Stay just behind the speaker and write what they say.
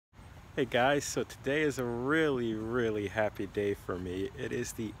Hey guys, so today is a really happy day for me. It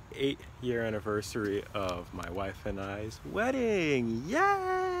is the 8-year anniversary of my wife and I's wedding.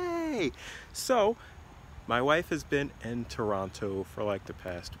 Yay! So, my wife has been in Toronto for like the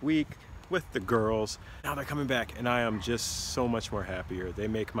past week with the girls. Now they're coming back and I am just so much more happier. They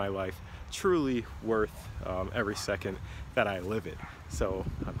make my life truly worth every second that I live it. So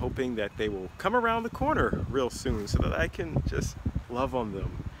I'm hoping that they will come around the corner real soon so that I can just love on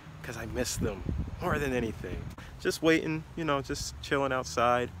them, because I miss them more than anything. Just waiting, you know, just chilling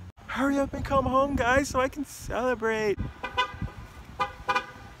outside. Hurry up and come home, guys, so I can celebrate.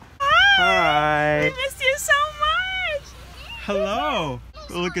 Hi. We missed you so much. Hello.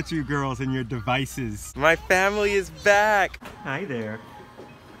 Look at you girls and your devices. My family is back. Hi there.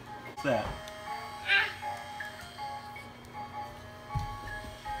 What's that?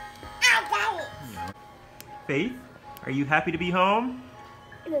 Faith, are you happy to be home?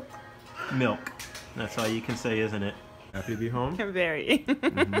 Milk. Milk. That's all you can say, isn't it? Happy to be home? Very. Oh,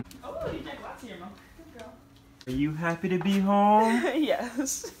 you drank lots of your milk. Good girl. Are you happy to be home?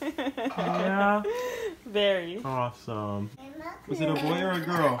 Yes. Yeah. Very. Awesome. Was it a boy or a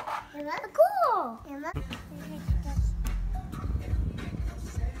girl? Cool.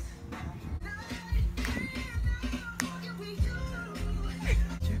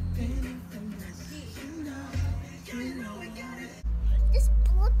 This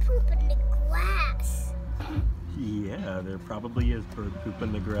bird poop in the grass. Yeah, there probably is bird poop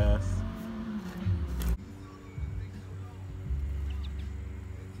in the grass.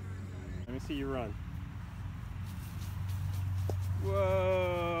 Let me see you run.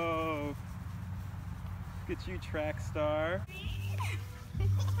 Whoa! Look at you, track star.